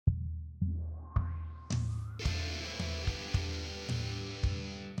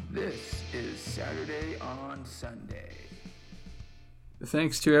This is Saturday on Sunday.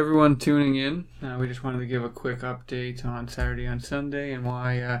 Thanks to everyone tuning in. We just wanted to give a quick update on Saturday on Sunday and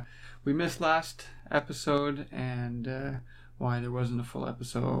why we missed last episode and why there wasn't a full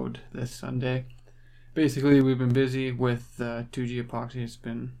episode this Sunday. Basically, we've been busy with 2G epoxy. It's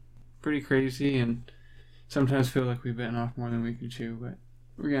been pretty crazy and sometimes feel like we've bitten off more than we could chew, but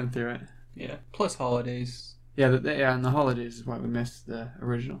we're getting through it. Yeah, plus holidays. Yeah, and the holidays is why we missed the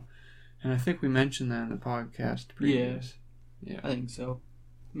original. And I think we mentioned that in the podcast previous. Yeah, I think so.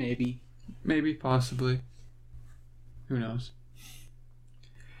 Maybe, possibly. Who knows?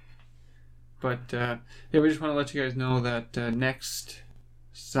 But, we just want to let you guys know that next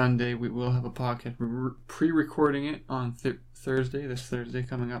Sunday we will have a podcast. We're pre-recording it on Thursday, this Thursday,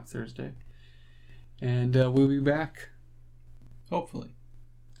 coming up Thursday. And we'll be back. Hopefully.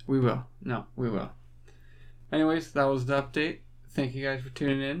 We will. Anyways, that was the update. Thank you guys for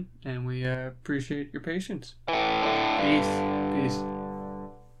tuning in, and we appreciate your patience. Peace.